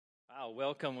Wow,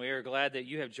 welcome. We are glad that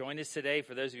you have joined us today.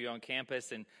 For those of you on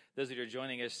campus and those of you who are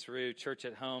joining us through Church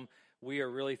at Home, we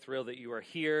are really thrilled that you are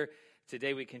here.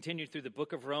 Today we continue through the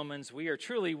book of Romans. We are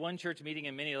truly one church meeting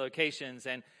in many locations,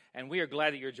 and we are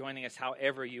glad that you're joining us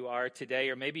however you are today,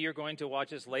 or maybe you're going to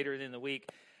watch us later in the week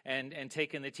and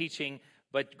take in the teaching.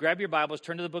 But grab your Bibles,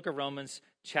 turn to the book of Romans,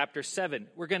 chapter 7.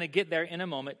 We're going to get there in a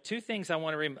moment. Two things I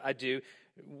want to do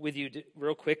with you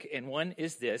real quick, and one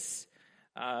is this.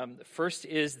 First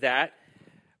is that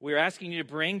we're asking you to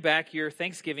bring back your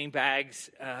Thanksgiving bags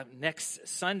next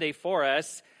Sunday for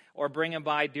us, or bring them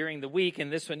by during the week, and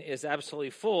this one is absolutely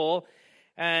full.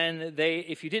 And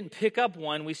if you didn't pick up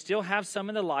one, we still have some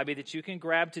in the lobby that you can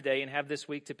grab today and have this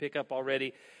week to pick up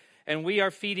already. And we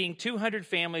are feeding 200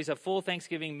 families a full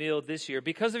Thanksgiving meal this year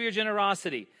because of your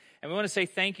generosity. And we want to say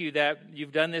thank you that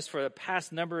you've done this for the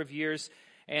past number of years.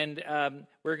 And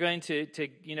we're going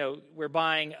we're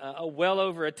buying well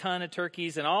over a ton of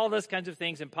turkeys and all those kinds of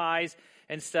things and pies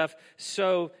and stuff.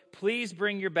 So please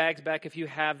bring your bags back if you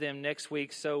have them next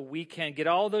week so we can get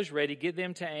all those ready, get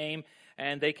them to AIM,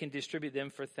 and they can distribute them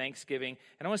for Thanksgiving.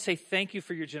 And I want to say thank you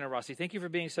for your generosity. Thank you for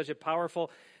being such a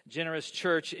powerful, generous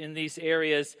church in these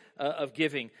areas of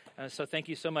giving. So thank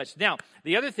you so much. Now,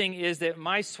 the other thing is that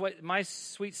my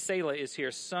sweet Selah is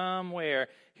here somewhere.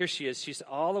 Here she is. She's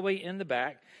all the way in the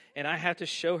back, and I have to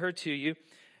show her to you.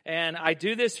 And I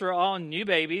do this for all new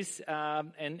babies,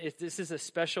 and this is a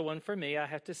special one for me, I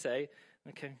have to say.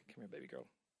 Okay, come here, baby girl.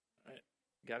 All right,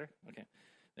 got her? Okay,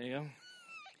 there you go.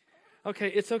 Okay,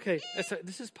 it's okay.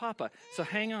 This is Papa, so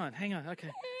hang on. Okay.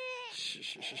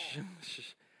 Shh.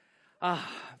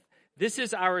 This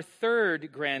is our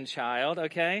third grandchild,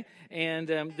 okay? And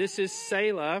this is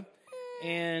Selah.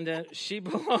 And she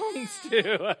belongs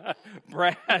to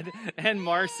Brad and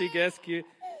Marcy Gescu.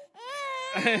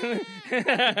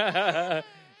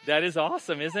 That is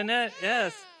awesome, isn't it?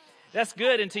 Yes. That's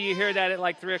good until you hear that at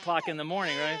like 3 o'clock in the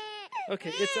morning, right?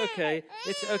 Okay, it's okay.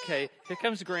 It's okay. Here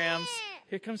comes Grams.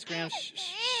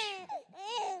 Shh.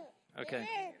 Okay.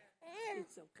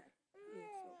 It's okay.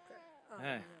 All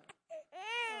right.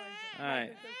 All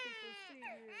right.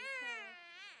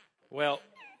 Well,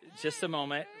 just a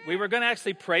moment. We were going to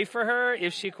actually pray for her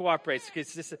if she cooperates.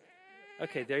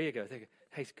 Okay, there you go.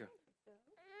 Hey, girl.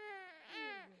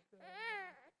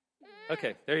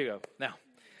 Okay, there you go. Now,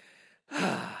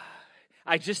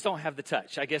 I just don't have the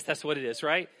touch. I guess that's what it is,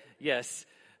 right? Yes,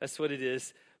 that's what it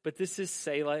is. But this is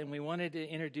Selah, and we wanted to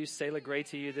introduce Selah Gray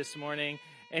to you this morning,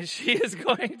 and she is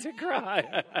going to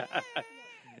cry.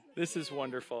 This is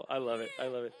wonderful. I love it.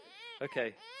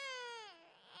 Okay.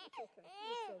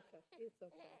 It's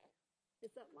okay.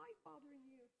 Is that light bothering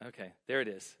you? Okay, there it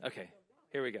is. Okay,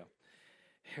 here we go.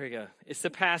 It's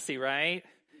the passy, right?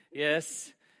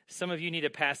 Yes. Some of you need a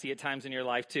passy at times in your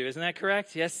life too. Isn't that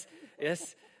correct? Yes.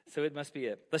 So it must be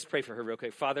it. Let's pray for her real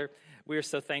quick. Father, we are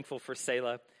so thankful for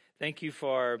Selah. Thank you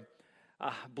for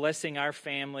blessing our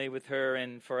family with her,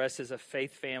 and for us as a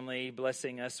faith family,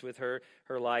 blessing us with her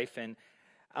life, and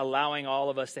allowing all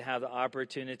of us to have the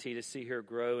opportunity to see her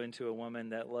grow into a woman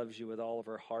that loves you with all of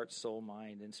her heart, soul,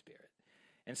 mind, and spirit.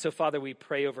 And so, Father, we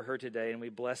pray over her today, and we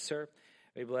bless her.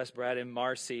 We bless Brad and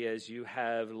Marcy as you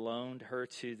have loaned her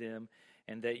to them,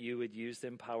 and that you would use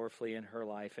them powerfully in her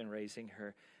life and raising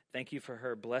her. Thank you for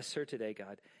her. Bless her today,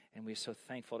 God. And we're so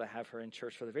thankful to have her in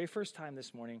church for the very first time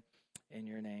this morning. In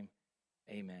your name,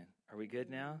 amen. Are we good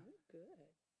now?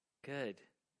 Good.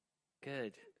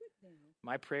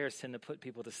 My prayers tend to put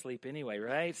people to sleep anyway,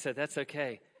 right? So that's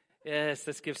okay. Yes,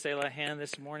 let's give Selah a hand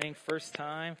this morning. First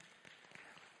time.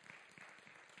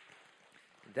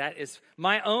 That is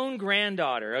my own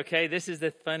granddaughter, okay? This is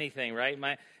the funny thing, right?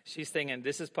 She's thinking,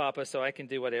 this is Papa, so I can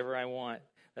do whatever I want.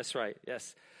 That's right,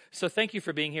 yes. So thank you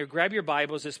for being here. Grab your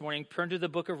Bibles this morning. Turn to the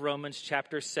book of Romans,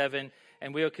 chapter 7,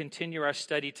 and we'll continue our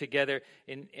study together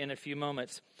in a few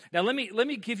moments. Now, let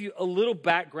me give you a little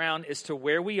background as to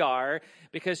where we are,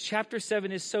 because chapter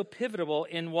 7 is so pivotal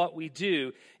in what we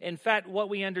do. In fact, what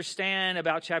we understand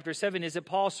about chapter 7 is that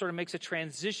Paul sort of makes a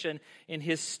transition in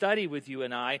his study with you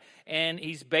and I, and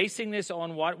he's basing this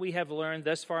on what we have learned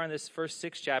thus far in this first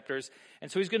 6 chapters.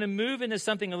 And so he's going to move into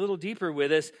something a little deeper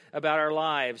with us about our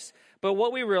lives. But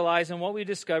what we realize and what we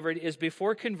discovered is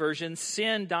before conversion,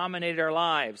 sin dominated our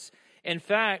lives. In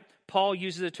fact, Paul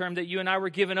uses a term that you and I were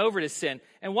given over to sin.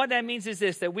 And what that means is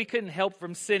this, that we couldn't help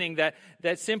from sinning, that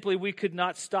simply we could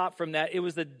not stop from that. It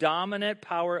was the dominant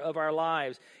power of our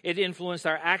lives. It influenced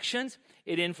our actions.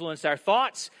 It influenced our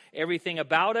thoughts, everything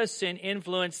about us. Sin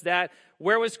influenced that.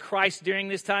 Where was Christ during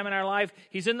this time in our life?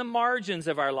 He's in the margins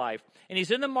of our life. And he's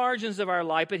in the margins of our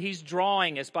life, but he's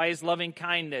drawing us by his loving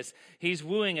kindness. He's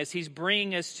wooing us. He's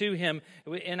bringing us to him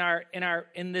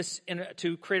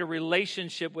to create a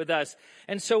relationship with us.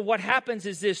 And so what happens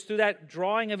is this: through that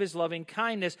drawing of his loving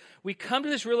kindness, we come to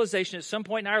this realization at some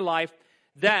point in our life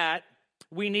that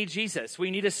we need Jesus.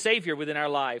 We need a Savior within our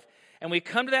life. And we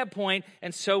come to that point,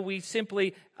 and so we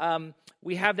simply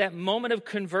we have that moment of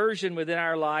conversion within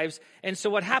our lives. And so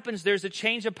what happens, there's a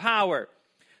change of power.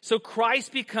 So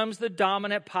Christ becomes the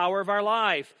dominant power of our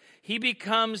life. He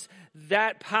becomes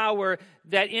that power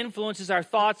that influences our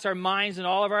thoughts, our minds, and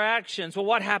all of our actions. Well,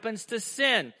 what happens to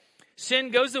sin?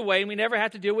 Sin goes away and we never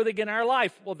have to deal with it again in our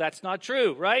life. Well, that's not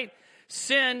true, right?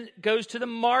 Sin goes to the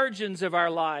margins of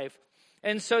our life.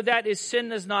 And so that is,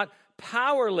 sin is not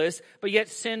powerless, but yet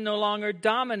sin no longer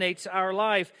dominates our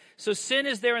life. So sin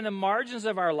is there in the margins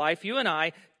of our life, you and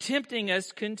I, tempting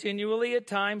us continually at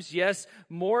times, yes,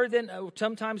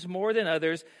 sometimes more than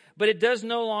others, but it does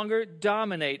no longer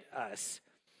dominate us.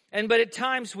 But at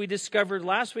times we discovered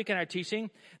last week in our teaching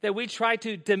that we try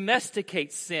to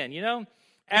domesticate sin,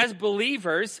 as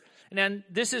believers. And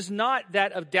this is not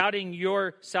that of doubting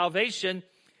your salvation,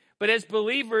 but as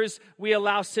believers, we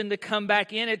allow sin to come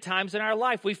back in at times in our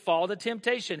life. We fall to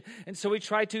temptation. And so we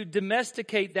try to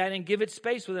domesticate that and give it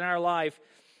space within our life.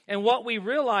 And what we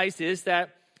realized is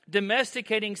that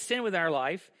domesticating sin within our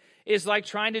life is like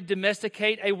trying to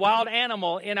domesticate a wild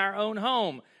animal in our own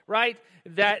home, right?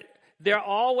 That they're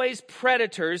always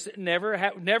predators,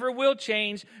 never will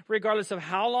change, regardless of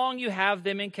how long you have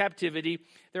them in captivity.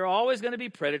 They're always going to be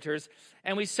predators.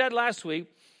 And we said last week,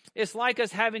 it's like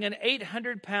us having an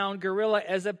 800-pound gorilla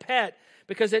as a pet,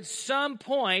 because at some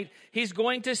point, he's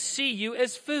going to see you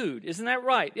as food. Isn't that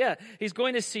right? Yeah, he's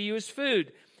going to see you as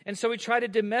food. And so we try to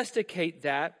domesticate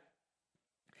that.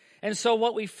 And so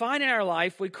what we find in our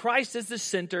life, with Christ as the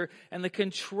center and the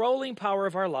controlling power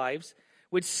of our lives,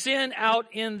 with sin out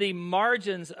in the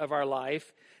margins of our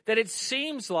life, that it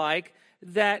seems like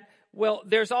that, well,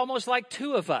 there's almost like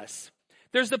two of us.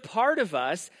 There's the part of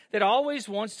us that always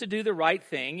wants to do the right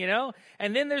thing,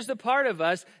 and then there's the part of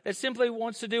us that simply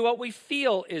wants to do what we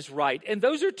feel is right. And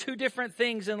those are two different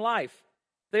things in life.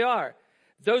 They are.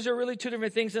 Those are really two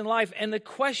different things in life. And the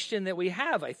question that we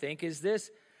have, I think, is this: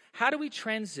 how do we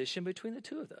transition between the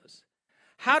two of those?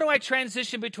 How do I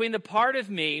transition between the part of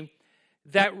me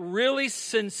that really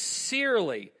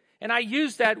sincerely, and I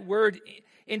use that word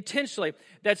intentionally,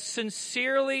 that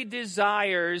sincerely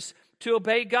desires to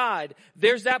obey God?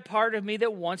 There's that part of me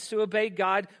that wants to obey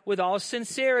God with all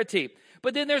sincerity.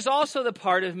 But then there's also the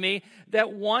part of me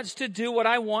that wants to do what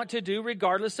I want to do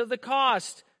regardless of the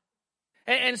cost.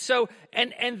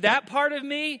 And that part of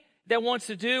me that wants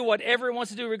to do whatever it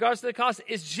wants to do regardless of the cost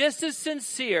is just as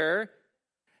sincere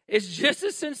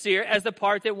as the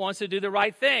part that wants to do the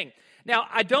right thing. Now,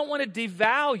 I don't want to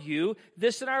devalue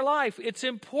this in our life. It's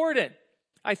important,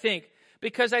 I think,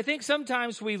 because I think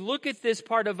sometimes we look at this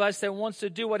part of us that wants to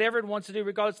do whatever it wants to do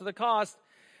regardless of the cost,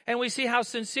 and we see how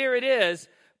sincere it is.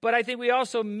 But I think we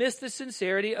also miss the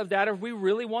sincerity of that if we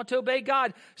really want to obey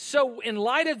God. So in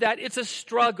light of that, it's a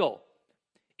struggle.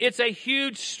 It's a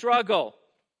huge struggle.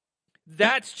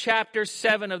 That's chapter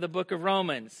 7 of the book of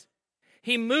Romans.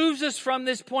 He moves us from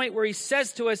this point where he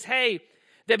says to us, hey,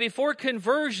 that before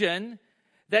conversion,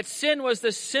 that sin was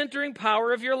the centering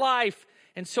power of your life.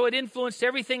 And so it influenced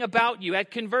everything about you.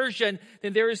 At conversion,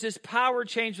 then there is this power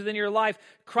change within your life.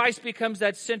 Christ becomes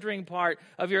that centering part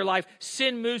of your life.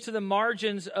 Sin moves to the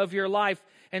margins of your life.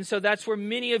 And so that's where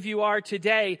many of you are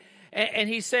today. And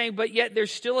he's saying, but yet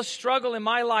there's still a struggle in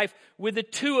my life with the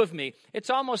two of me. It's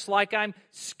almost like I'm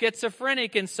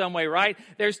schizophrenic in some way, right?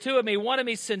 There's two of me. One of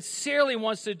me sincerely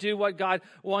wants to do what God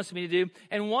wants me to do.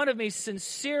 And one of me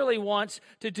sincerely wants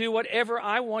to do whatever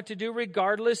I want to do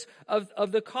regardless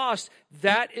of the cost.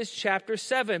 That is chapter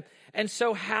 7. And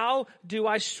so how do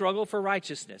I struggle for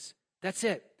righteousness? That's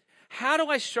it. How do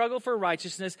I struggle for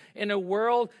righteousness in a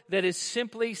world that is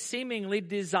simply seemingly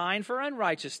designed for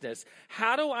unrighteousness?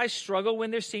 How do I struggle when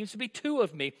there seems to be two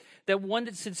of me? That one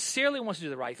that sincerely wants to do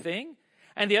the right thing,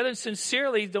 and the other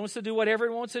sincerely wants to do whatever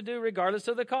it wants to do regardless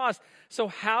of the cost. So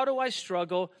how do I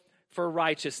struggle for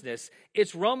righteousness?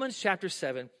 It's Romans chapter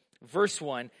 7, verse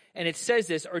 1, and it says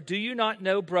this: or do you not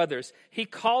know, brothers? He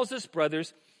calls us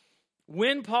brothers.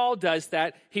 When Paul does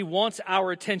that, he wants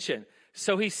our attention.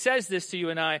 So he says this to you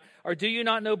and I: or do you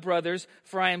not know, brothers,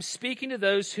 for I am speaking to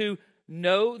those who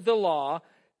know the law,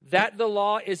 that the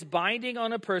law is binding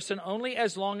on a person only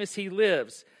as long as he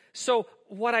lives. So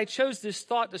what I chose this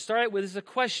thought to start out with is a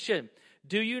question.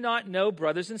 Do you not know,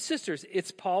 brothers and sisters?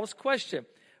 It's Paul's question.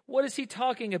 What is he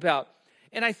talking about?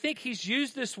 And I think he's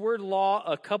used this word law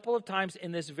a couple of times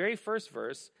in this very first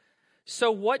verse.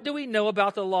 So what do we know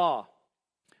about the law?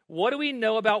 What do we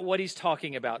know about what he's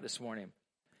talking about this morning?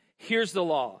 Here's the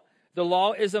law. The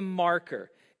law is a marker.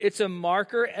 It's a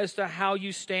marker as to how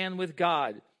you stand with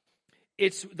God.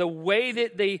 It's the way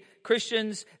that the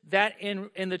Christians that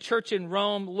in the church in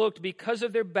Rome looked because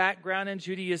of their background in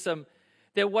Judaism,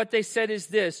 that what they said is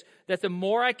this, that the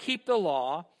more I keep the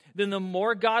law, then the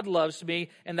more God loves me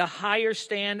and the higher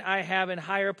stand I have and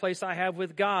higher place I have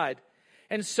with God.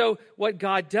 And so what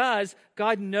God does,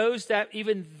 God knows that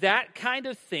even that kind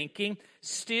of thinking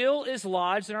still is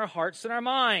lodged in our hearts and our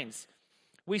minds.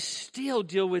 We still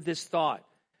deal with this thought.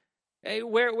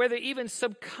 Whether even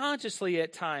subconsciously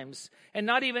at times, and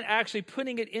not even actually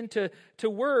putting it into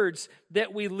words,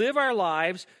 that we live our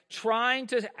lives trying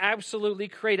to absolutely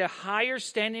create a higher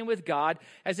standing with God,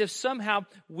 as if somehow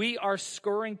we are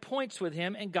scoring points with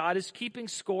Him and God is keeping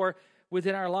score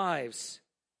within our lives.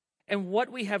 And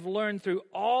what we have learned through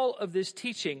all of this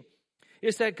teaching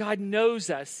is that God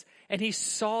knows us, and He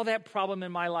saw that problem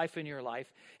in my life and your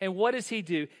life. And what does He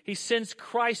do? He sends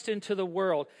Christ into the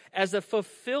world as a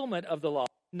fulfillment of the law.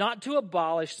 Not to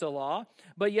abolish the law,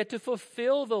 but yet to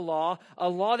fulfill the law, a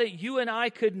law that you and I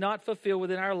could not fulfill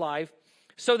within our life,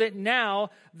 so that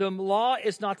now the law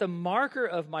is not the marker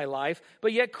of my life,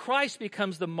 but yet Christ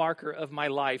becomes the marker of my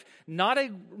life. Not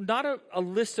a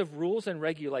list of rules and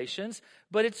regulations,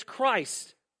 but it's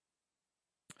Christ.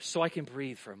 So I can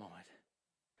breathe for a moment.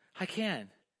 I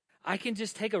can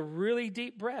just take a really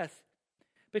deep breath.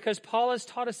 Because Paul has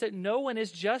taught us that no one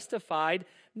is justified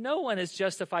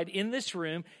in this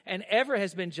room and ever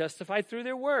has been justified through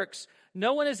their works.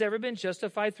 No one has ever been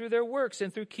justified through their works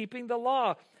and through keeping the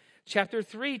law. Chapter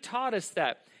 3 taught us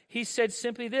that. He said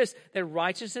simply this, that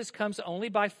righteousness comes only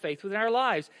by faith within our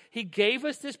lives. He gave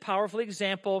us this powerful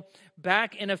example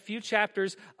back in a few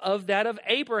chapters of that of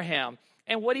Abraham.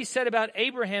 And what he said about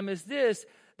Abraham is this,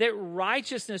 that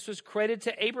righteousness was credited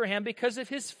to Abraham because of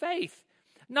his faith.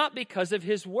 Not because of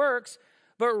his works,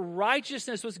 but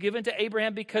righteousness was given to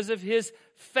Abraham because of his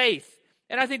faith.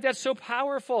 And I think that's so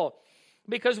powerful,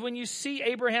 because when you see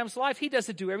Abraham's life, he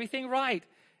doesn't do everything right,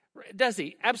 does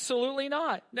he? Absolutely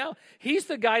not. No, he's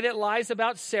the guy that lies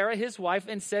about Sarah, his wife,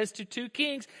 and says to 2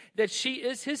 kings that she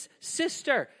is his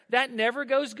sister. That never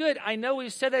goes good. I know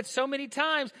we've said that so many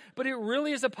times, but it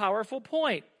really is a powerful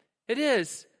point. It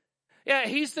is. Yeah,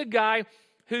 he's the guy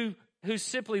who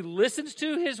simply listens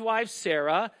to his wife,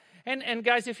 Sarah. And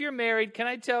guys, if you're married, can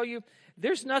I tell you,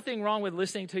 there's nothing wrong with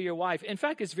listening to your wife. In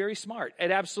fact, it's very smart.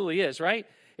 It absolutely is, right?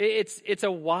 It's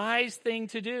a wise thing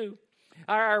to do.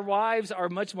 Our wives are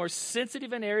much more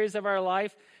sensitive in areas of our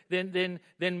life than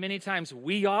many times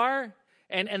we are.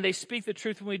 And they speak the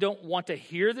truth when we don't want to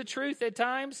hear the truth at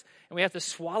times. And we have to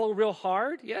swallow real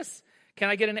hard. Yes.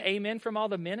 Can I get an amen from all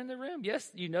the men in the room?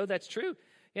 Yes, you know that's true.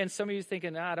 And some of you are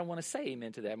thinking, I don't want to say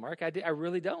amen to that, Mark. I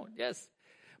really don't. Yes.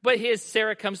 But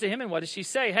Sarah comes to him, and what does she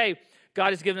say? Hey, God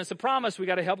has given us a promise. We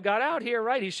got to help God out here,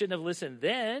 right? He shouldn't have listened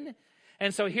then.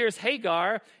 And so here's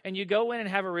Hagar, and you go in and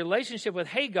have a relationship with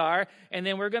Hagar, and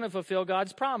then we're going to fulfill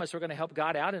God's promise. We're going to help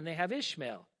God out, and they have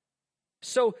Ishmael.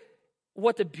 So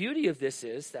what the beauty of this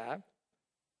is that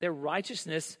their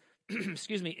righteousness,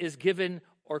 is given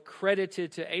or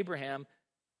credited to Abraham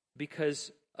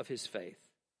because of his faith.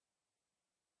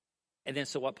 And then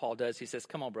so what Paul does, he says,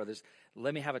 come on, brothers,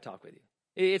 let me have a talk with you.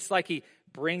 It's like he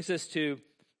brings us to,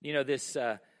 this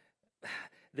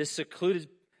secluded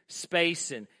space,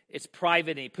 and it's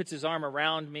private, and he puts his arm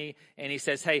around me, and he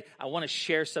says, hey, I want to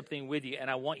share something with you, and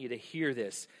I want you to hear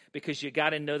this, because you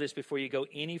got to know this before you go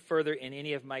any further in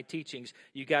any of my teachings.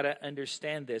 You got to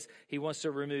understand this. He wants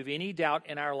to remove any doubt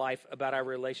in our life about our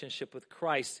relationship with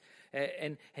Christ.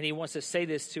 And he wants to say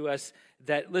this to us,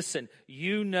 that, listen,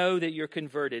 you know that you're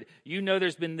converted. You know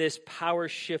there's been this power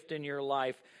shift in your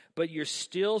life, but you're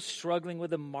still struggling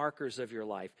with the markers of your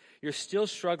life. You're still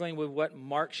struggling with what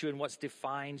marks you and what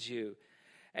defines you.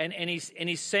 And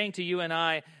he's saying to you and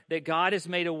I that God has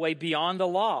made a way beyond the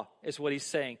law, is what he's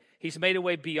saying. He's made a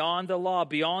way beyond the law,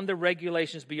 beyond the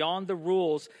regulations, beyond the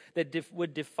rules that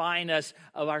would define us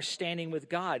of our standing with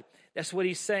God. That's what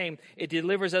he's saying. It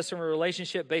delivers us from a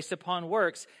relationship based upon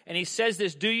works. And he says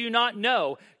this, do you not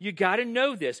know? You got to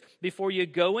know this. Before you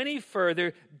go any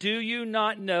further, do you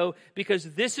not know? Because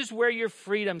this is where your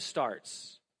freedom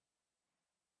starts.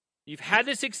 You've had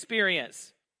this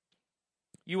experience.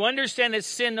 You understand that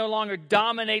sin no longer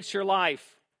dominates your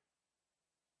life.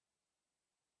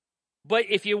 But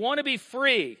if you want to be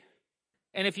free,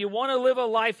 and if you want to live a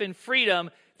life in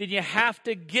freedom, then you have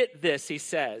to get this, he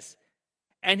says.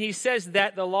 And he says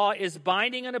that the law is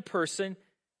binding on a person.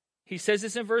 He says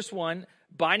this in verse 1,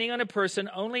 binding on a person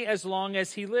only as long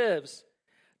as he lives.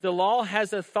 The law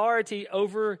has authority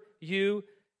over you,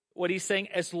 what he's saying,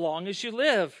 as long as you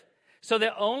live. So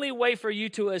the only way for you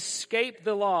to escape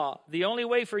the law, the only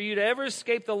way for you to ever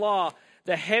escape the law,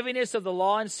 the heaviness of the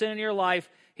law and sin in your life,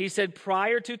 he said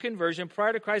prior to conversion,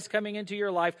 prior to Christ coming into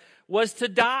your life, was to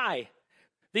die.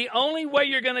 The only way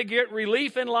you're going to get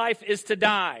relief in life is to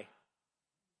die.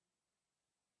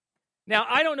 Now,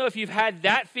 I don't know if you've had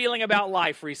that feeling about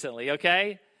life recently,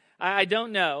 okay? I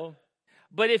don't know.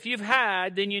 But if you've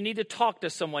had, then you need to talk to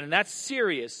someone, and that's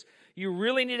serious. You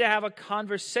really need to have a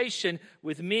conversation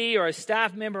with me or a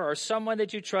staff member or someone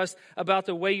that you trust about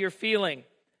the way you're feeling.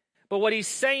 But what he's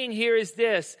saying here is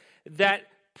this, that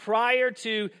prior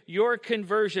to your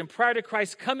conversion, prior to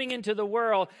Christ coming into the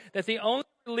world, that the only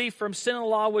relief from sin and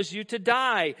law was you to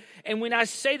die. And when I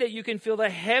say that, you can feel the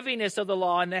heaviness of the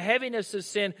law and the heaviness of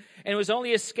sin, and it was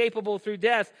only escapable through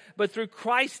death. But through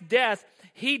Christ's death,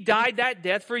 he died that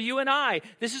death for you and I.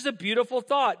 This is a beautiful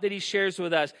thought that he shares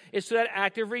with us. It's that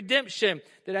act of redemption,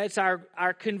 that it's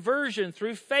our conversion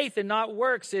through faith and not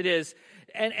works it is.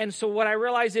 And so what I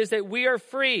realize is that we are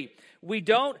free. We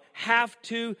don't have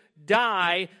to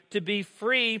die to be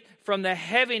free from the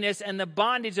heaviness and the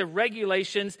bondage of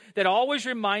regulations that always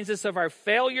reminds us of our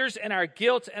failures and our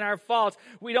guilt and our faults.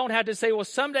 We don't have to say, well,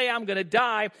 someday I'm going to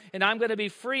die and I'm going to be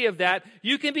free of that.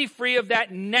 You can be free of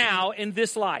that now in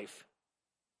this life.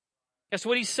 That's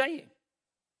what he's saying.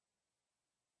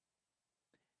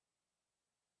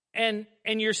 And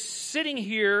you're sitting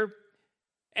here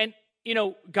and, you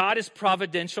know, God is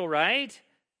providential, right?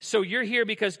 So you're here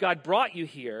because God brought you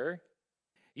here.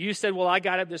 You said, well, I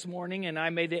got up this morning and I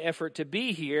made the effort to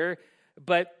be here.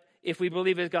 But if we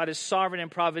believe that God is sovereign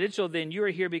and providential, then you're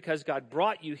here because God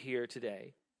brought you here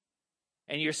today.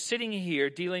 And you're sitting here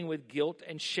dealing with guilt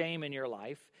and shame in your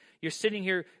life. You're sitting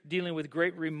here dealing with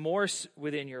great remorse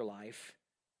within your life.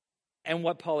 And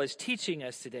what Paul is teaching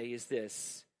us today is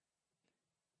this,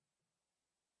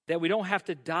 that we don't have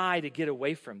to die to get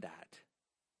away from that.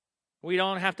 We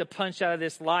don't have to punch out of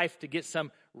this life to get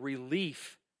some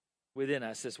relief within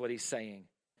us, is what he's saying.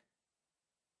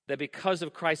 That because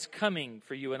of Christ's coming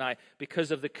for you and I,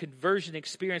 because of the conversion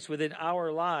experience within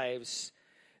our lives,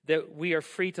 that we are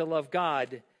free to love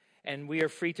God and we are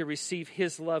free to receive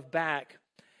his love back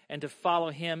and to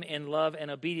follow him in love and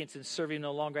obedience and serve him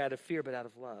no longer out of fear but out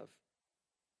of love.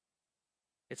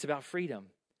 It's about freedom.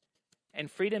 And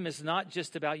freedom is not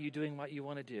just about you doing what you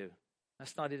want to do.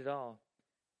 That's not it at all.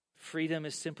 Freedom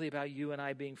is simply about you and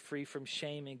I being free from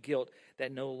shame and guilt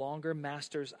that no longer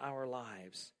masters our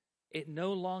lives. It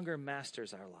no longer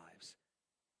masters our lives.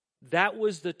 That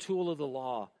was the tool of the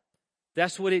law.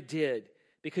 That's what it did.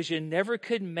 Because you never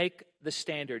could make the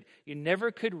standard. You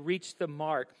never could reach the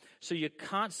mark. So you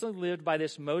constantly lived by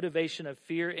this motivation of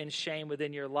fear and shame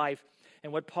within your life.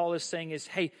 And what Paul is saying is,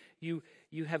 hey, you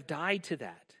have died to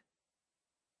that.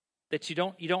 That you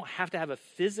don't have to have a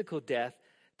physical death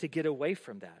to get away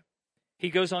from that. He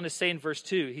goes on to say in verse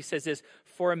 2, he says this,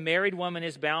 for a married woman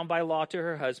is bound by law to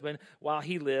her husband while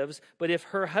he lives, but if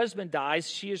her husband dies,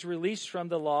 she is released from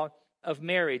the law of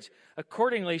marriage.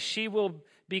 Accordingly, she will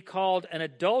be called an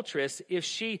adulteress if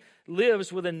she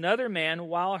lives with another man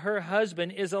while her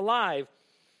husband is alive.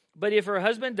 But if her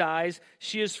husband dies,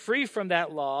 she is free from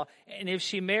that law, and if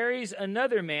she marries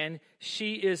another man,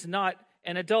 she is not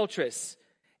an adulteress.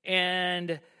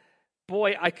 And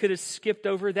boy, I could have skipped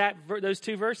over those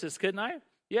two verses, couldn't I?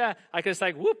 Yeah, I could have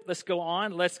said, whoop, let's go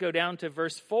on. Let's go down to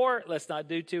verse 4. Let's not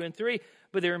do 2 and 3.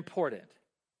 But they're important.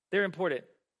 They're important.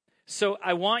 So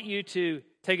I want you to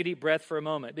take a deep breath for a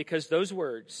moment, because those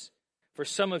words, for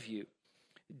some of you,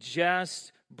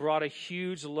 just brought a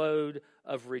huge load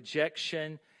of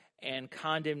rejection and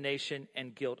condemnation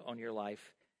and guilt on your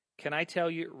life. Can I tell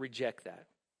you, reject that.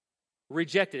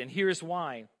 Reject it. And here's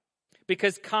why.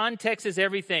 Because context is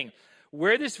everything.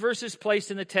 Where this verse is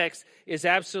placed in the text is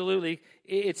absolutely,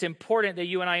 it's important that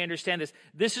you and I understand this.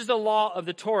 This is the law of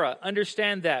the Torah.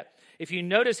 Understand that. If you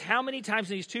notice how many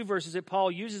times in these two verses that Paul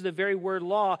uses the very word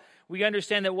law, we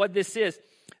understand that what this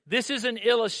is an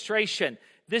illustration.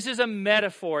 This is a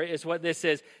metaphor is what this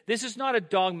is. This is not a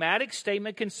dogmatic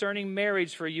statement concerning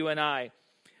marriage for you and I.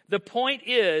 The point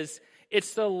is,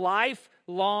 it's the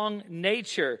lifelong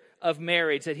nature of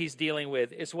marriage that he's dealing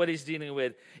with. It's what he's dealing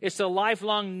with. It's the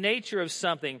lifelong nature of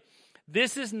something.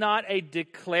 This is not a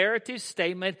declarative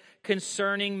statement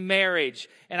concerning marriage.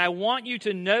 And I want you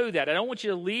to know that. I don't want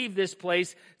you to leave this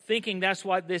place thinking that's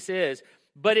what this is.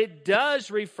 But it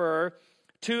does refer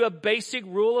to a basic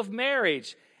rule of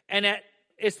marriage. And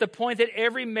It's the point that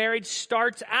every marriage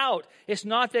starts out. It's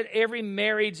not that every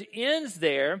marriage ends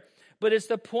there, but it's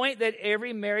the point that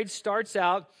every marriage starts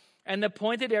out. And the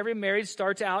point that every marriage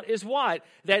starts out is what?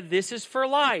 That this is for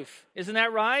life. Isn't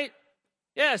that right?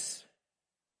 Yes.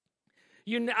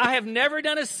 I have never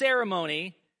done a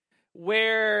ceremony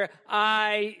where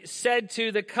I said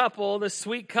to the couple, the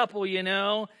sweet couple,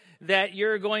 that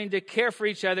you're going to care for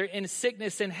each other in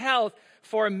sickness and health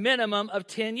for a minimum of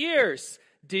 10 years.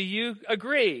 Do you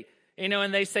agree?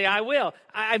 And they say, I will.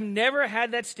 I've never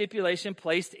had that stipulation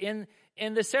placed in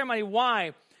the ceremony.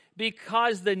 Why?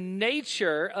 Because the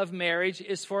nature of marriage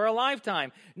is for a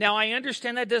lifetime. Now, I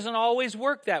understand that doesn't always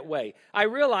work that way. I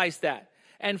realize that.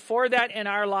 And for that in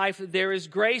our life, there is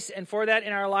grace. And for that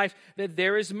in our life, that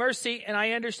there is mercy. And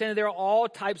I understand that there are all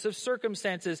types of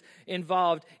circumstances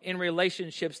involved in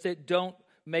relationships that don't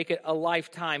make it a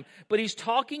lifetime. But he's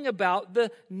talking about the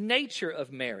nature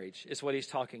of marriage is what he's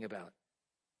talking about.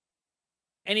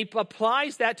 And he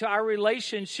applies that to our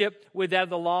relationship with that of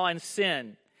the law and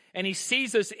sin. And he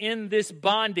sees us in this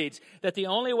bondage, that the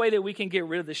only way that we can get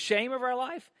rid of the shame of our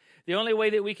life, the only way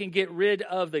that we can get rid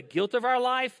of the guilt of our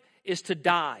life is to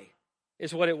die,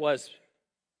 is what it was.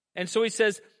 And so he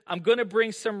says, I'm going to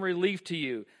bring some relief to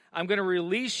you. I'm going to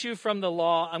release you from the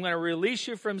law. I'm going to release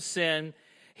you from sin.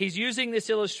 He's using this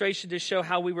illustration to show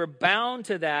how we were bound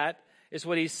to that, is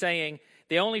what he's saying.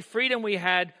 The only freedom we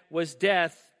had was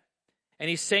death. And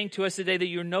he's saying to us today that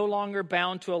you're no longer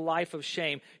bound to a life of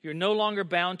shame. You're no longer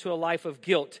bound to a life of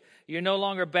guilt. You're no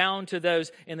longer bound to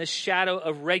those in the shadow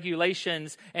of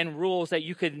regulations and rules that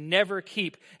you could never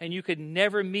keep and you could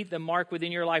never meet the mark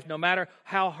within your life, no matter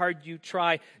how hard you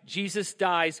try. Jesus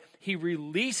dies. He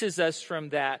releases us from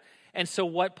that. And so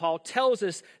what Paul tells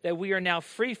us, that we are now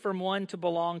free from one to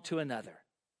belong to another.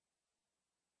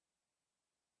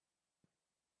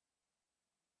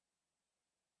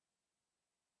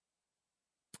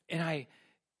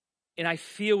 And I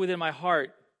feel within my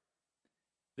heart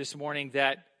this morning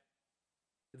that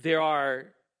there are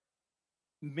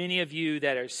many of you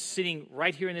that are sitting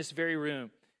right here in this very room,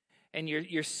 and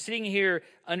you're sitting here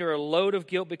under a load of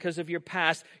guilt because of your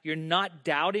past. You're not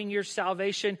doubting your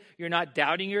salvation. You're not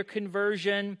doubting your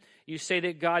conversion. You say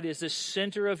that God is the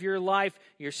center of your life.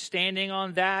 You're standing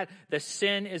on that. The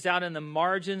sin is out in the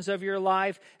margins of your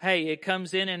life. Hey, it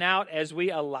comes in and out as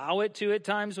we allow it to at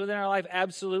times within our life.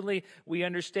 Absolutely, we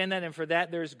understand that. And for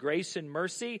that, there's grace and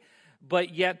mercy.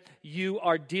 But yet, you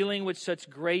are dealing with such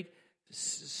great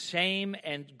shame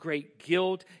and great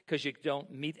guilt because you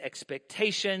don't meet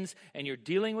expectations, and you're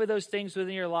dealing with those things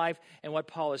within your life. And what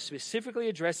Paul is specifically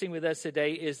addressing with us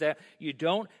today is that you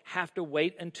don't have to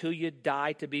wait until you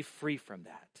die to be free from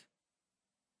that.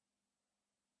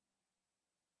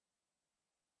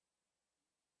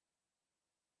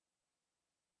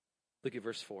 Look at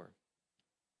verse 4.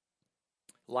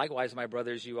 Likewise, my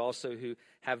brothers, you also who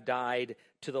have died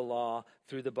to the law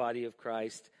through the body of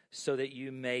Christ, so that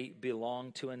you may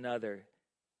belong to another.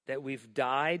 That we've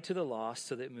died to the law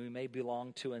so that we may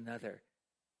belong to another.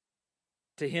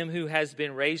 To him who has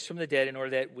been raised from the dead, in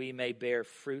order that we may bear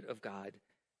fruit of God.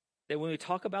 That when we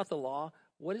talk about the law,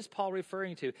 what is Paul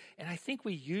referring to? And I think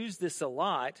we use this a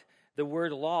lot, the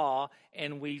word law,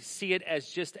 and we see it as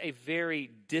just a very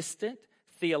distant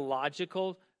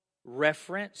theological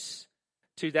reference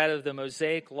to that of the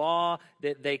Mosaic law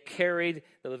that they carried,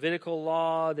 the Levitical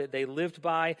law that they lived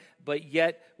by, but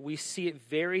yet we see it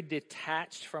very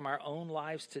detached from our own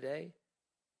lives today.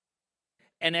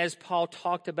 And as Paul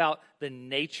talked about the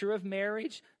nature of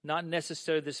marriage, not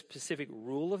necessarily the specific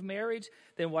rule of marriage,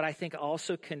 then what I think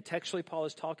also contextually Paul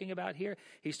is talking about here,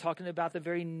 he's talking about the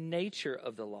very nature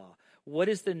of the law. What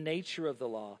is the nature of the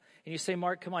law? And you say,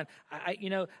 Mark, come on,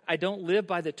 I don't live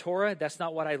by the Torah. That's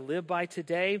not what I live by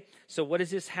today. So what does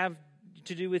this have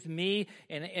to do with me?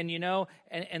 And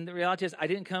the reality is I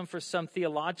didn't come for some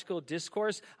theological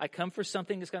discourse. I come for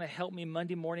something that's going to help me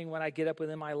Monday morning when I get up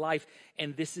within my life.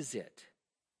 And this is it.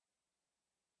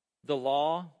 The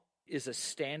law is a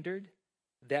standard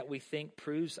that we think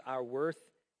proves our worth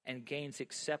and gains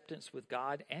acceptance with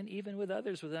God and even with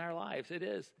others within our lives. It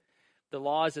is. The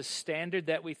law is a standard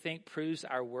that we think proves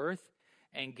our worth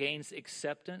and gains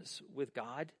acceptance with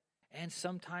God and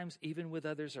sometimes even with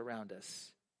others around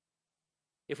us.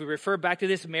 If we refer back to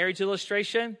this marriage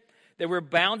illustration, that we're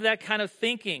bound to that kind of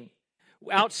thinking.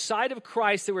 Outside of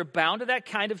Christ, that we're bound to that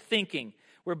kind of thinking.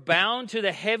 We're bound to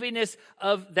the heaviness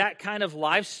of that kind of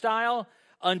lifestyle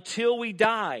until we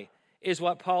die, is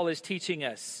what Paul is teaching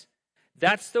us.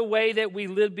 That's the way that we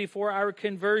lived before our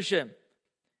conversion.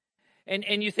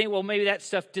 And you think, well, maybe that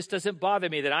stuff just doesn't bother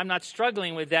me, that I'm not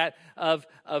struggling with that of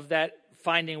that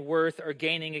finding worth or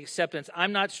gaining acceptance.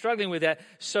 I'm not struggling with that.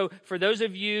 So for those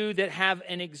of you that have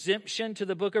an exemption to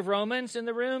the book of Romans in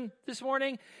the room this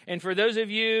morning, and for those of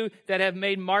you that have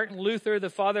made Martin Luther, the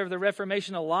father of the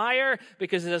Reformation, a liar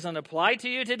because it doesn't apply to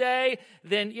you today,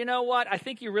 then you know what? I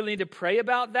think you really need to pray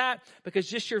about that, because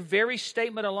just your very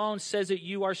statement alone says that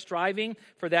you are striving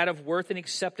for that of worth and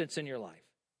acceptance in your life.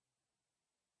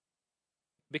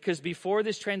 Because before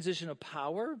this transition of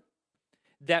power,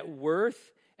 that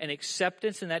worth and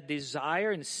acceptance and that desire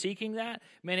and seeking that,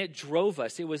 man, it drove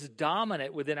us. It was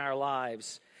dominant within our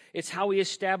lives. It's how we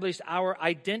established our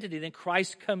identity. Then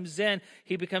Christ comes in.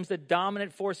 He becomes the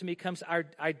dominant force and becomes our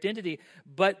identity.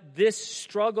 But this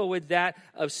struggle with that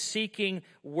of seeking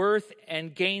worth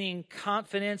and gaining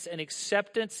confidence and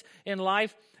acceptance in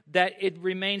life, that it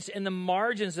remains in the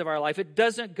margins of our life. It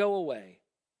doesn't go away.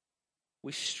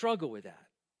 We struggle with that.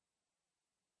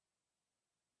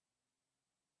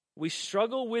 We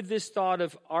struggle with this thought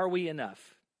of, are we enough?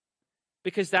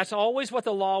 Because that's always what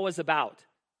the law was about.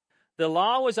 The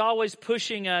law was always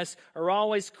pushing us or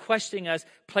always questioning us,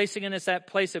 placing us that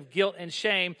place of guilt and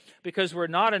shame because we're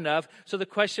not enough. So the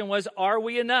question was, are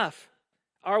we enough?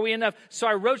 Are we enough? So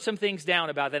I wrote some things down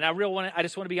about that. And I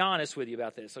just want to be honest with you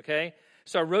about this, okay?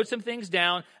 So I wrote some things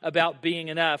down about being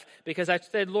enough because I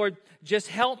said, Lord, just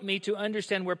help me to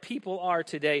understand where people are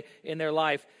today in their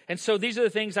life. And so these are the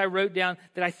things I wrote down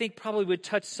that I think probably would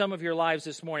touch some of your lives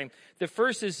this morning. The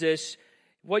first is this: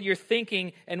 what you're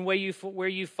thinking and where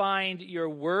you find your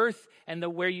worth and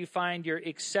where you find your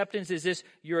acceptance is this: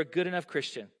 you're a good enough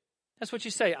Christian. That's what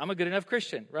you say. I'm a good enough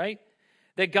Christian, right?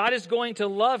 That God is going to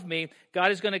love me.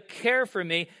 God is going to care for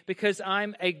me because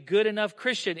I'm a good enough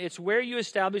Christian. It's where you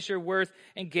establish your worth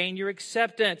and gain your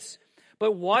acceptance.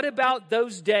 But what about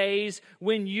those days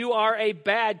when you are a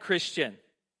bad Christian?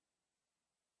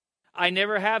 I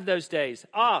never have those days.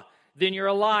 Then you're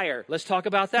a liar. Let's talk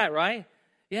about that, right?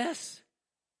 Yes.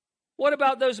 What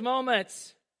about those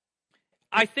moments?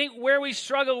 I think where we're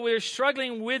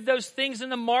struggling with those things in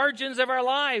the margins of our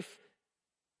life.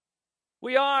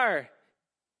 We are.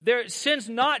 Sin's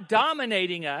not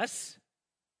dominating us,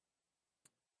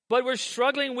 but we're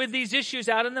struggling with these issues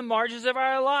out in the margins of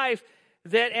our life.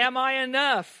 That, am I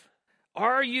enough?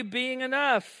 Are you being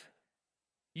enough?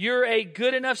 You're a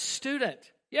good enough student.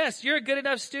 Yes, you're a good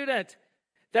enough student.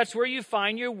 That's where you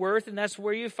find your worth and that's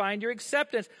where you find your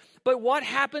acceptance. But what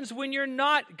happens when you're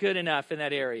not good enough in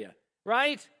that area,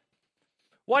 right?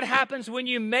 What happens when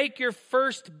you make your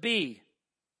first B?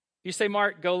 You say,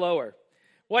 Mark, go lower.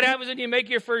 What happens when you make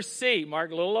your first C? Mark,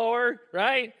 a little lower,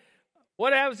 right?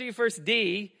 What happens when you first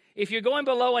D? If you're going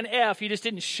below an F, you just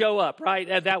didn't show up,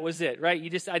 right? That was it, right?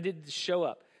 I didn't show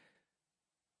up.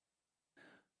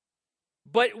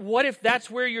 But what if that's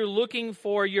where you're looking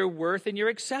for your worth and your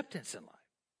acceptance in life?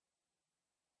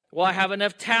 Well, I have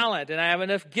enough talent and I have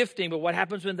enough gifting, but what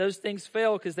happens when those things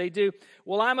fail? Because they do.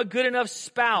 Well, I'm a good enough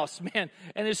spouse, man.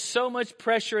 And there's so much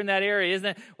pressure in that area, isn't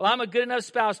it? Well, I'm a good enough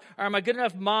spouse, or I'm a good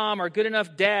enough mom, or good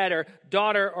enough dad, or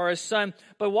daughter, or a son.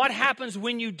 But what happens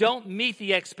when you don't meet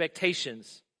the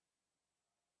expectations?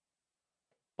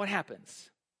 What happens?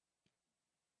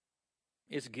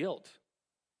 It's guilt.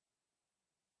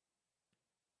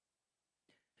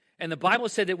 And the Bible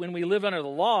said that when we live under the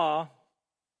law,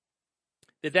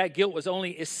 that guilt was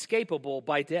only escapable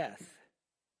by death.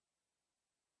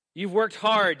 You've worked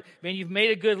hard, man, you've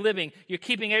made a good living. You're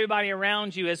keeping everybody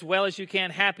around you as well as you can,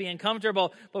 happy and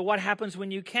comfortable. But what happens when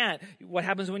you can't? What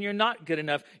happens when you're not good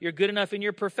enough? You're good enough in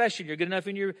your profession. You're good enough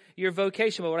in your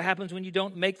vocation. But what happens when you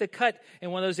don't make the cut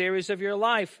in one of those areas of your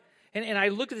life? And I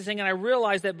look at this thing and I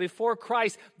realize that before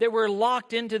Christ, they were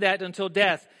locked into that until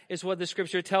death, is what the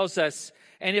Scripture tells us.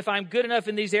 And if I'm good enough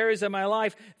in these areas of my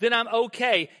life, then I'm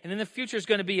okay. And then the future is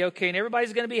going to be okay. And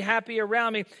everybody's going to be happy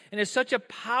around me. And it's such a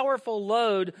powerful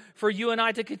load for you and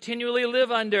I to continually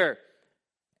live under.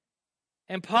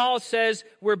 And Paul says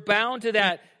we're bound to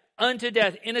that unto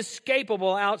death,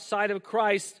 inescapable outside of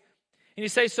Christ. And you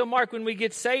say, so Mark, when we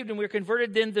get saved and we're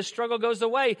converted, then the struggle goes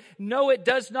away. No, it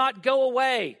does not go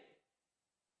away.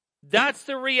 That's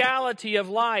the reality of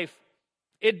life.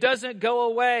 It doesn't go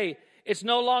away. It's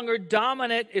no longer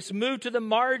dominant. It's moved to the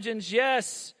margins.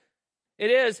 Yes,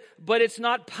 it is. But it's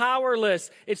not powerless.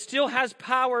 It still has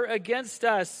power against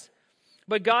us.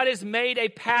 But God has made a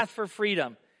path for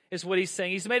freedom, is what he's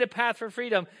saying. He's made a path for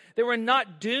freedom. That we're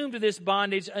not doomed to this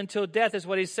bondage until death, is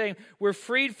what he's saying. We're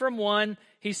freed from one,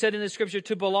 he said in the Scripture,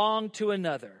 to belong to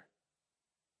another.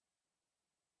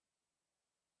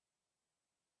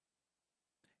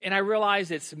 And I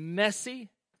realize it's messy.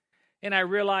 And I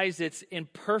realize it's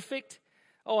imperfect.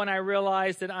 And I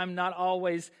realize that I'm not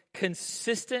always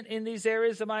consistent in these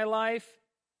areas of my life.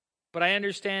 But I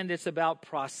understand it's about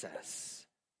process.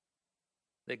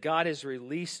 That God has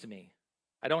released me.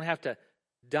 I don't have to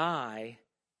die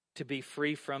to be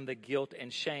free from the guilt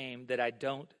and shame that I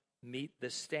don't meet the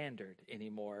standard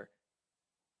anymore.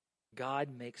 God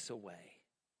makes a way.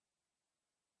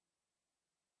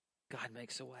 God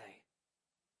makes a way.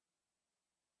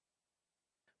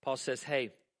 Paul says, hey,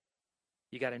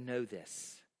 you got to know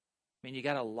this. I mean, you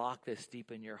got to lock this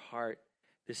deep in your heart.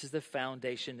 This is the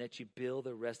foundation that you build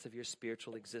the rest of your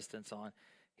spiritual existence on,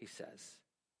 he says.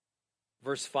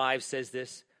 Verse 5 says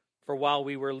this, for while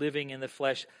we were living in the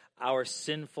flesh, our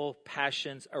sinful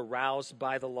passions aroused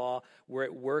by the law were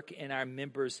at work in our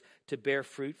members to bear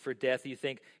fruit for death. You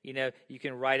think, you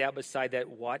can write out beside that,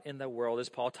 what in the world is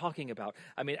Paul talking about?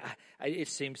 I mean, it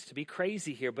seems to be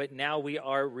crazy here, but now we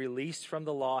are released from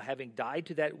the law, having died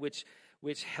to that which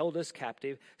held us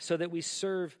captive, so that we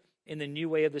serve in the new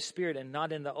way of the Spirit and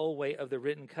not in the old way of the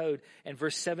written code. And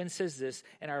verse 7 says this,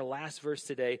 in our last verse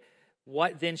today,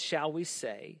 what then shall we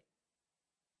say?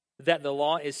 That the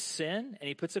law is sin? And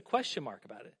he puts a question mark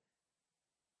about it.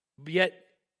 Yet,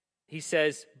 he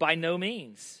says, by no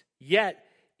means. Yet,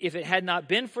 if it had not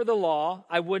been for the law,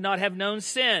 I would not have known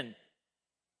sin.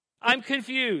 I'm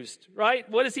confused, right?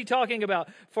 What is he talking about?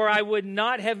 For I would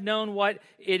not have known what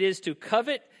it is to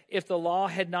covet if the law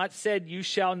had not said, you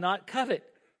shall not covet.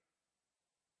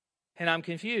 And I'm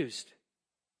confused.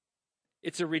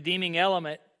 It's a redeeming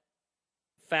element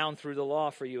found through the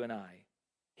law for you and I.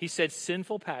 He said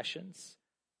sinful passions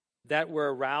that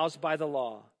were aroused by the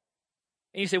law.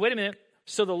 And you say, wait a minute,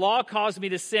 so the law caused me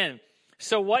to sin.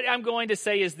 So what I'm going to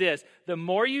say is this, the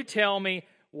more you tell me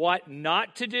what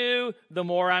not to do, the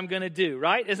more I'm going to do,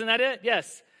 right? Isn't that it?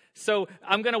 Yes. So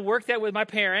I'm going to work that with my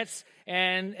parents,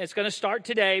 and it's going to start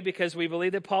today because we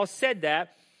believe that Paul said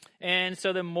that. And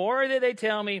so the more that they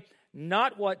tell me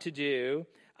not what to do,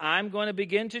 I'm going to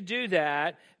begin to do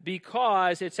that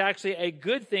because it's actually a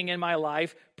good thing in my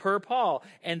life per Paul.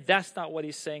 And that's not what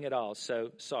he's saying at all.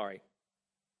 So, sorry.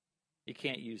 You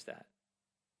can't use that.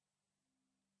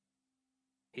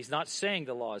 He's not saying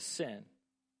the law is sin.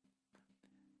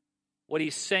 What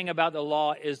he's saying about the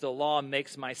law is the law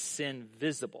makes my sin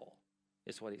visible,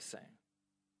 is what he's saying.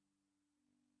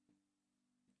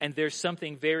 And there's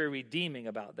something very redeeming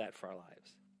about that for our lives.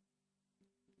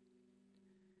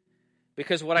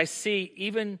 Because what I see,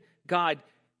 even God,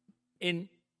 in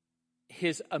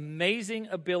his amazing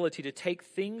ability to take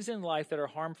things in life that are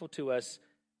harmful to us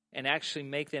and actually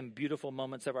make them beautiful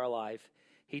moments of our life,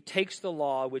 he takes the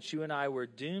law, which you and I were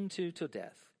doomed to till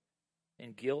death,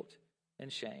 in guilt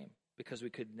and shame, because we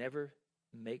could never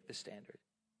make the standard.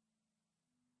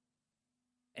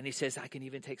 And he says, I can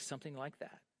even take something like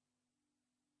that.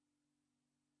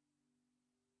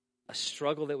 A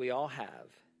struggle that we all have,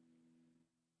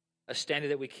 a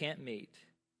standard that we can't meet,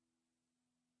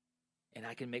 and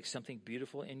I can make something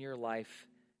beautiful in your life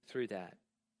through that.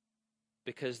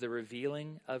 Because the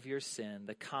revealing of your sin,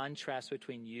 the contrast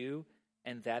between you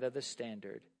and that of the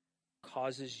standard,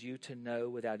 causes you to know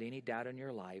without any doubt in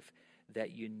your life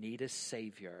that you need a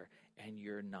Savior and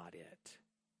you're not it.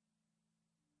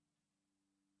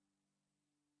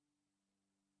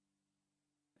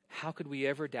 How could we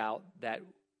ever doubt that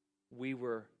we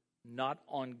were not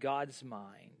on God's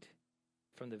mind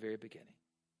from the very beginning?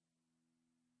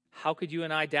 How could you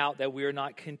and I doubt that we are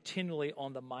not continually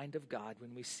on the mind of God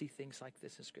when we see things like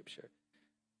this in Scripture?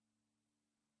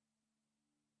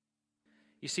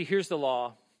 You see, here's the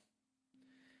law,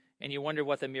 and you wonder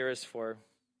what the mirror is for.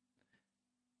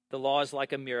 The law is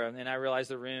like a mirror, and I realize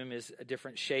the room is a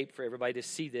different shape for everybody to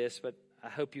see this, but I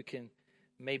hope you can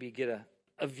maybe get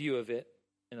a view of it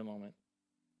in a moment.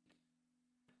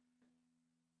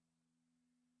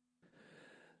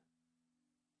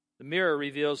 The mirror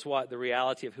reveals what? The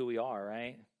reality of who we are,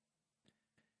 right?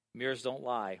 Mirrors don't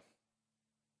lie.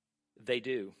 They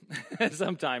do.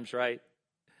 Sometimes, right?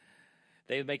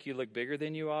 They make you look bigger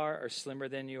than you are or slimmer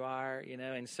than you are,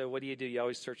 and so what do? You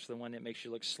always search the one that makes you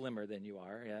look slimmer than you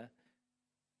are, yeah?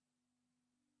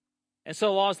 And so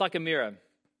the law is like a mirror.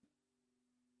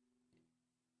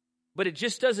 But it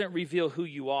just doesn't reveal who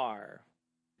you are.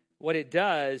 What it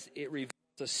does, it reveals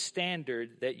a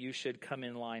standard that you should come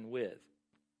in line with.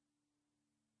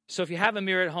 So if you have a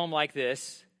mirror at home like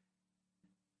this,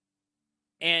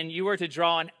 and you were to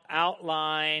draw an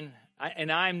outline, and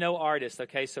I'm no artist,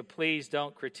 okay, so please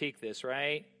don't critique this,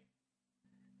 right?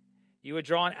 You would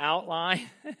draw an outline.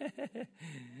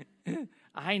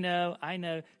 I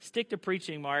know. Stick to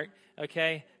preaching, Mark,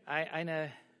 okay? I know.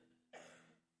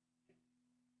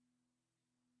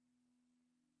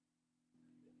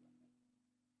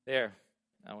 There.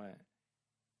 I went.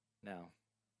 No.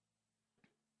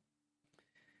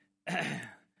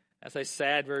 That's a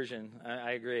sad version.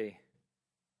 I agree.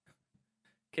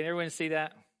 Can everyone see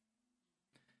that?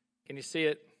 Can you see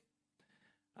it?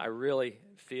 I really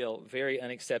feel very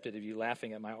unaccepted of you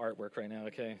laughing at my artwork right now,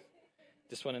 okay?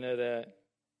 Just want to know that.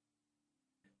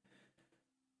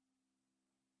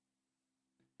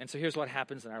 And so here's what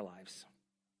happens in our lives.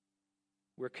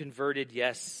 We're converted,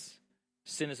 yes.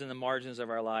 Sin is in the margins of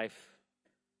our life.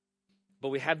 But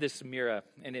we have this mirror,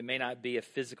 and it may not be a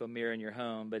physical mirror in your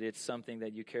home, but it's something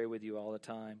that you carry with you all the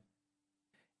time.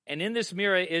 And in this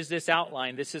mirror is this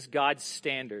outline. This is God's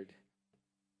standard.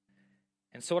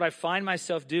 And so what I find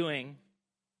myself doing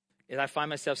is I find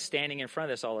myself standing in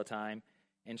front of this all the time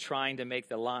and trying to make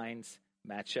the lines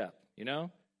match up, you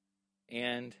know?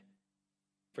 And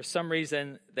for some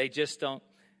reason, they just don't,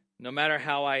 no matter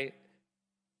how I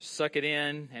suck it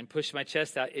in and push my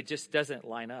chest out, it just doesn't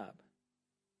line up.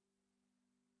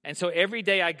 And so every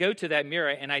day I go to that mirror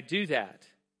and I do that.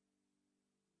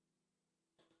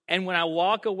 And when I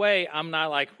walk away, I'm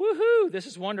not like, woohoo, this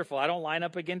is wonderful. I don't line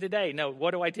up again today. No,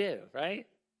 what do, right?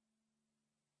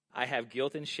 I have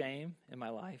guilt and shame in my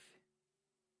life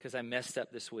because I messed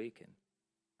up this week and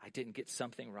I didn't get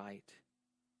something right.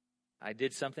 I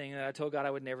did something that I told God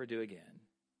I would never do again.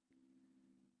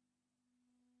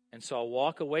 And so I'll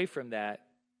walk away from that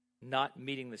not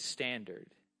meeting the standard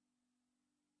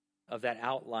of that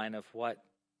outline of what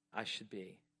I should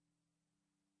be.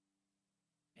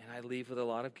 And I leave with a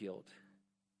lot of guilt.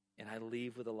 And I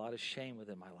leave with a lot of shame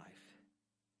within my life.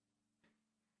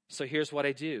 So here's what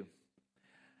I do.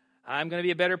 I'm going to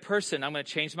be a better person. I'm going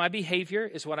to change my behavior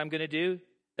is what I'm going to do.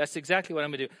 That's exactly what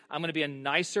I'm going to do. I'm going to be a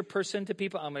nicer person to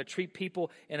people. I'm going to treat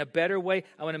people in a better way.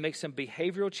 I'm going to make some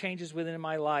behavioral changes within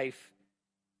my life.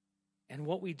 And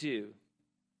what we do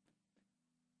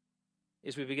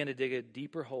is we begin to dig a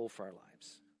deeper hole for our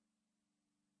lives.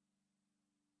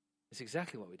 It's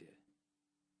exactly what we do.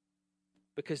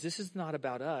 Because this is not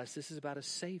about us. This is about a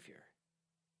Savior.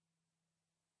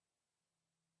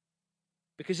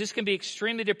 Because this can be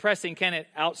extremely depressing, can it,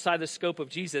 outside the scope of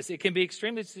Jesus? It can be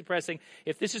extremely depressing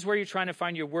if this is where you're trying to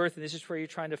find your worth and this is where you're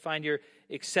trying to find your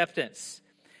acceptance.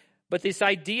 But this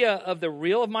idea of the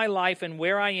real of my life and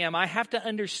where I am, I have to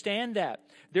understand that.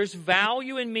 There's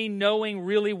value in me knowing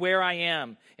really where I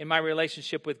am in my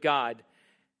relationship with God.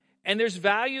 And there's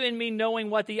value in me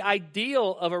knowing what the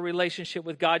ideal of a relationship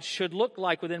with God should look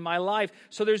like within my life.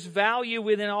 So there's value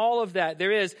within all of that.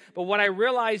 There is. But what I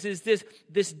realize is this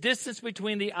distance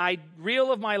between the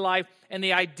real of my life and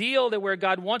the ideal that where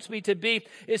God wants me to be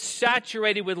is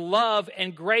saturated with love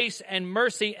and grace and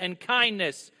mercy and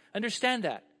kindness. Understand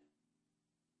that.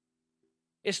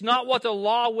 It's not what the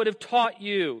law would have taught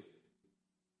you.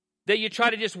 That you try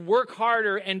to just work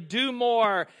harder and do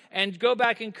more and go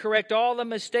back and correct all the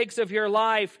mistakes of your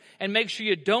life and make sure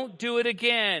you don't do it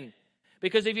again.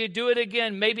 Because if you do it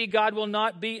again, maybe God will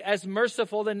not be as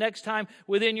merciful the next time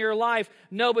within your life.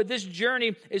 No, but this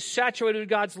journey is saturated with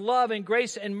God's love and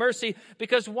grace and mercy.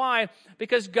 Because why?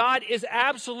 Because God is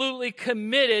absolutely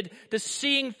committed to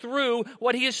seeing through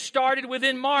what He has started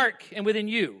within Mark and within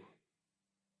you.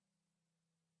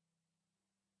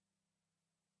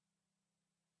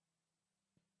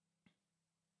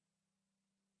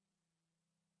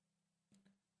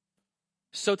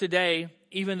 So today,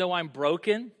 even though I'm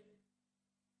broken,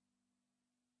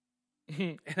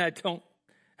 and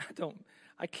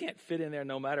I can't fit in there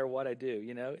no matter what I do,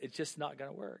 you know, it's just not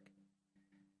going to work.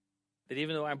 That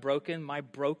even though I'm broken, my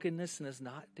brokenness does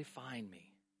not define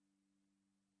me.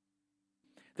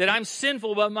 That I'm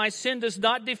sinful, but my sin does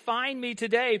not define me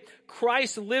today.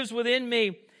 Christ lives within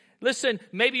me. Listen,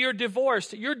 maybe you're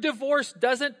divorced. Your divorce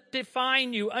doesn't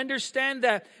define you. Understand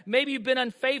that. Maybe you've been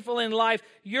unfaithful in life.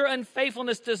 Your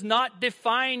unfaithfulness does not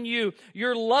define you.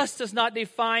 Your lust does not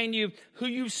define you. Who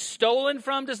you've stolen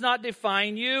from does not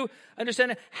define you.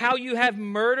 Understand how you have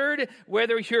murdered,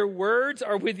 whether your words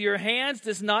or with your hands,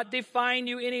 does not define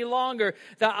you any longer.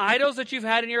 The idols that you've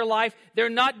had in your life, they're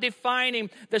not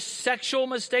defining. The sexual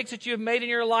mistakes that you've made in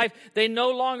your life, they no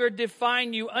longer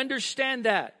define you. Understand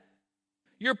that.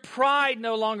 Your pride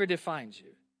no longer defines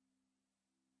you.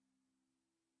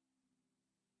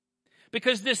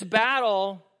 Because this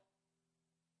battle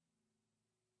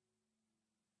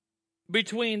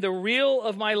between the real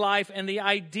of my life and the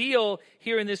ideal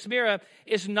here in this mirror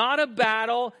is not a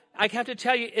battle, I have to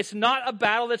tell you, it's not a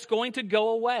battle that's going to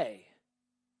go away.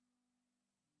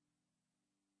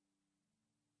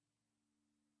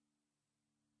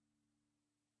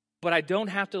 But I don't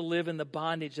have to live in the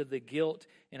bondage of the guilt,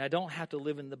 and I don't have to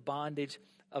live in the bondage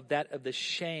of the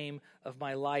shame of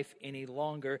my life any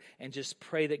longer, and just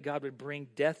pray that God would bring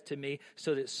death to me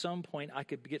so that at some point I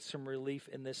could get some relief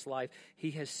in this life.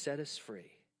 He has set us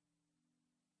free.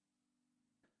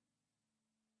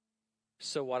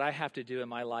 So what I have to do in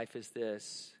my life is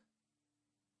this.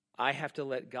 I have to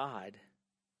let God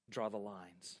draw the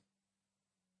lines.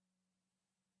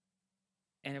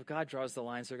 And if God draws the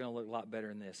lines, they're going to look a lot better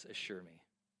than this, assure me.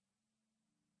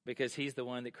 Because He's the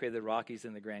one that created the Rockies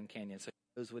and the Grand Canyon, so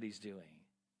He knows what He's doing.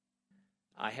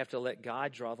 I have to let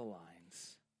God draw the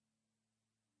lines.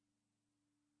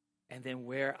 And then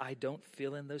where I don't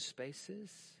fill in those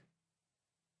spaces,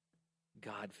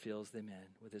 God fills them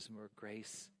in with His more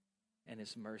grace and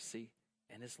His mercy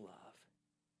and His love,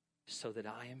 so that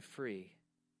I am free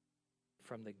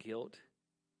from the guilt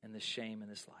and the shame in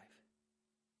this life.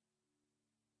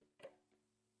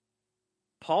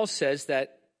 Paul says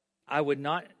that I would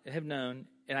not have known,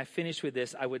 and I finish with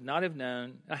this, I would not have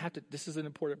known, this is an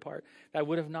important part, I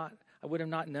would have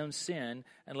not known sin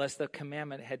unless the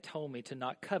commandment had told me to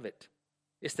not covet.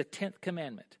 It's the 10th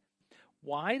commandment.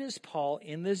 Why does Paul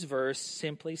in this verse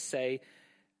simply say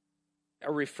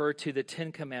or refer to the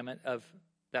 10th commandment of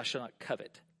thou shalt not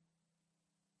covet?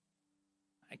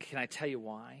 Can I tell you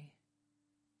why?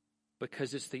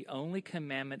 Because it's the only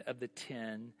commandment of the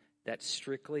 10 that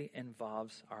strictly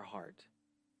involves our heart.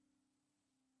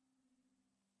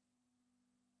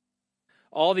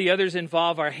 All the others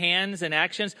involve our hands and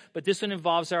actions, but this one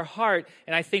involves our heart.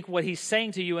 And I think what he's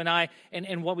saying to you and I,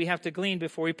 and what we have to glean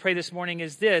before we pray this morning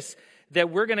is this, that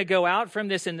we're going to go out from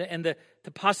this, and the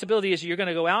possibility is you're going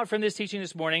to go out from this teaching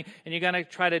this morning, and you're going to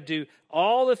try to do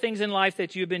all the things in life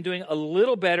that you've been doing a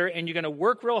little better, and you're going to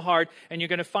work real hard, and you're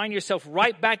going to find yourself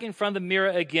right back in front of the mirror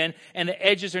again, and the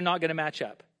edges are not going to match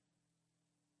up.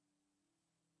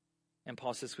 And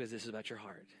Paul says, this is about your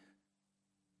heart.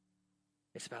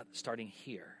 It's about starting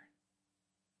here.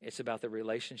 It's about the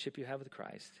relationship you have with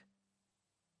Christ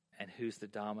and who's the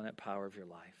dominant power of your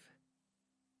life.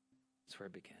 That's where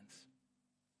it begins.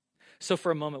 So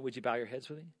for a moment, would you bow your heads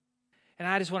with me? And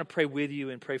I just want to pray with you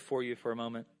and pray for you for a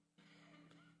moment.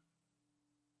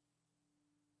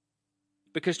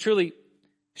 Because truly,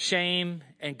 shame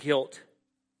and guilt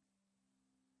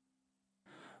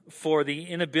for the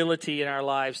inability in our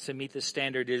lives to meet the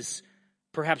standard is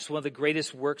perhaps one of the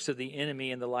greatest works of the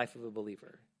enemy in the life of a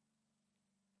believer.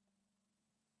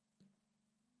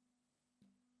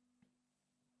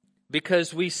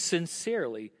 Because we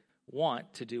sincerely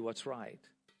want to do what's right.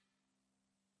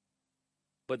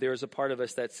 But there is a part of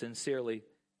us that sincerely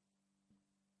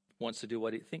wants to do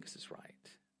what it thinks is right.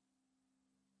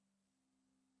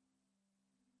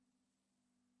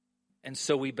 And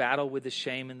so we battle with the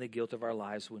shame and the guilt of our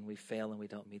lives when we fail and we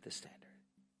don't meet the standard.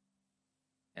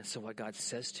 And so what God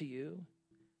says to you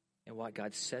and what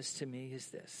God says to me is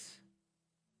this: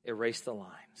 erase the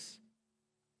lines,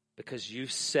 because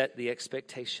you've set the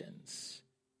expectations.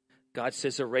 God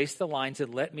says, erase the lines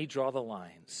and let me draw the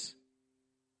lines.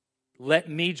 Let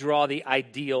me draw the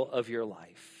ideal of your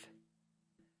life.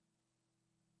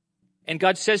 And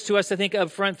God says to us, I think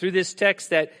up front through this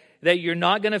text, that you're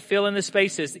not going to fill in the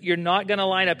spaces. You're not going to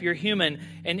line up. You're human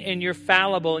and you're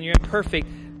fallible and you're imperfect.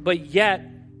 But yet,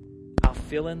 I'll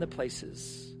fill in the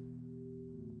places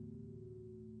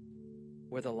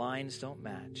where the lines don't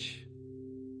match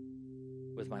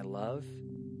with my love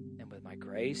and with my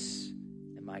grace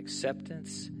and my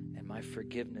acceptance and my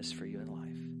forgiveness for you in life.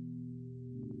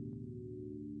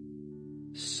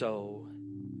 So,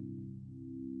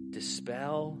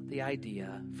 dispel the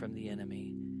idea from the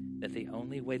enemy that the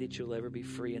only way that you'll ever be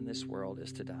free in this world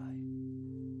is to die.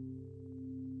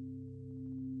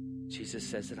 Jesus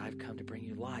says that I've come to bring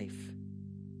you life,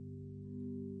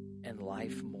 and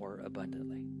life more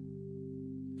abundantly.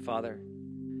 Father,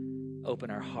 open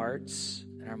our hearts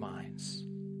and our minds.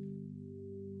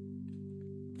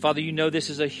 Father, you know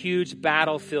this is a huge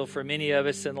battlefield for many of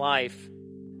us in life.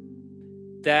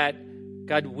 That,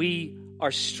 God, we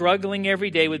are struggling every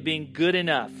day with being good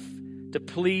enough to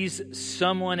please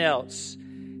someone else.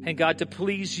 And God, to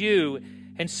please you.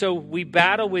 And so we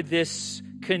battle with this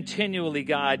continually,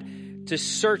 God, to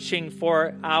searching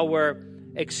for our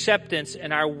acceptance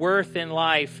and our worth in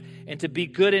life and to be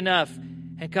good enough.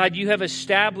 And God, you have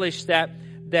established that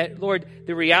Lord,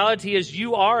 the reality is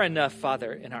you are enough,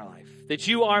 Father, in our life. That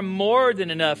you are more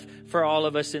than enough for all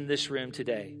of us in this room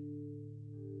today.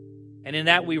 And in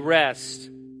that we rest.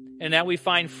 And that we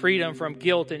find freedom from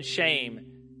guilt and shame.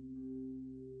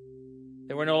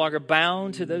 That we're no longer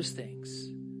bound to those things.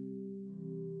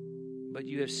 But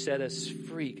you have set us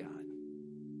free, God.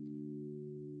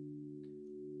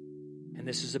 And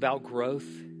this is about growth.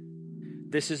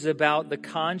 This is about the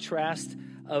contrast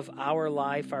of our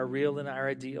life, our real and our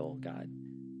ideal, God.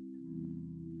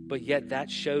 But yet that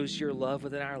shows your love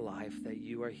within our life, that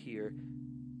you are here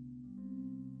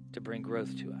to bring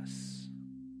growth to us.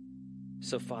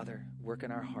 So, Father, work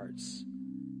in our hearts,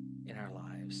 in our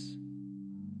lives.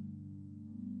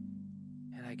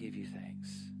 And I give you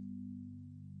thanks.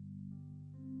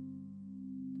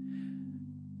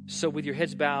 So with your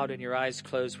heads bowed and your eyes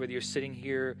closed, whether you're sitting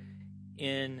here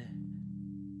in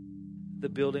the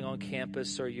building on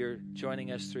campus or you're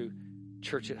joining us through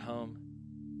Church at Home,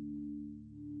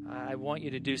 I want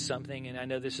you to do something, and I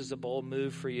know this is a bold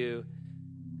move for you,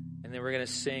 and then we're going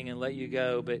to sing and let you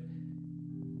go, but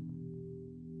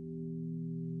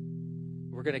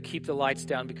we're going to keep the lights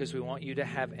down because we want you to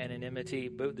have anonymity,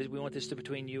 but we want this to be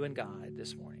between you and God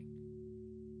this morning.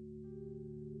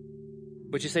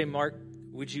 Would you say, Mark,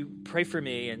 would you pray for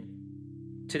me?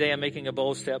 And today I'm making a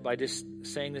bold step by just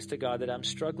saying this to God, that I'm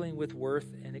struggling with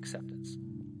worth and acceptance.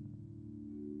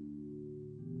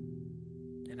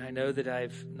 And I know that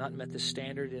I've not met the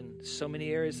standard in so many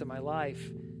areas of my life.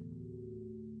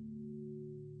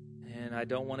 And I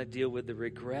don't want to deal with the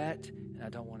regret, and I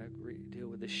don't want to deal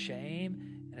with the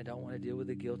shame, and I don't want to deal with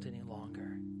the guilt any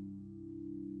longer.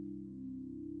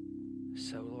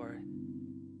 So, Lord,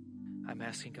 I'm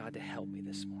asking God to help me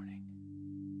this morning.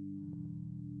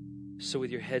 So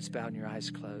with your heads bowed and your eyes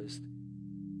closed,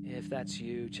 if that's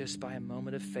you, just by a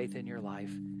moment of faith in your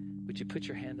life, would you put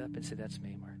your hand up and say, that's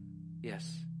me, Mark?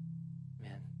 Yes.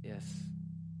 Amen. Yes.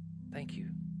 Thank you.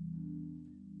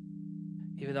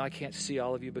 Even though I can't see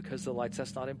all of you because of the lights,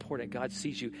 that's not important. God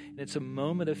sees you. And it's a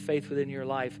moment of faith within your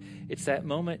life. It's that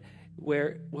moment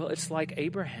where, well, it's like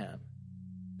Abraham,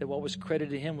 that what was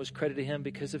credited to him was credited to him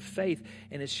because of faith.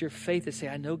 And it's your faith that say,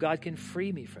 I know God can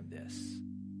free me from this.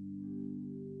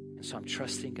 And so I'm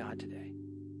trusting God today.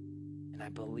 And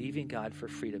I'm believing God for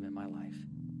freedom in my life.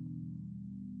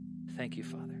 Thank you,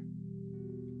 Father.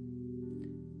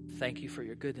 Thank you for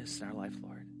your goodness in our life,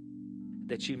 Lord.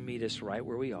 That you meet us right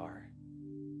where we are.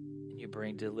 And you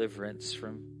bring deliverance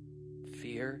from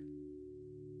fear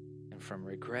and from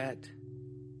regret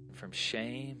and from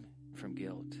shame, from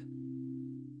guilt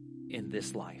in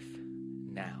this life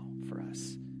now for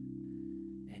us.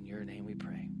 In your name we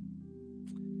pray.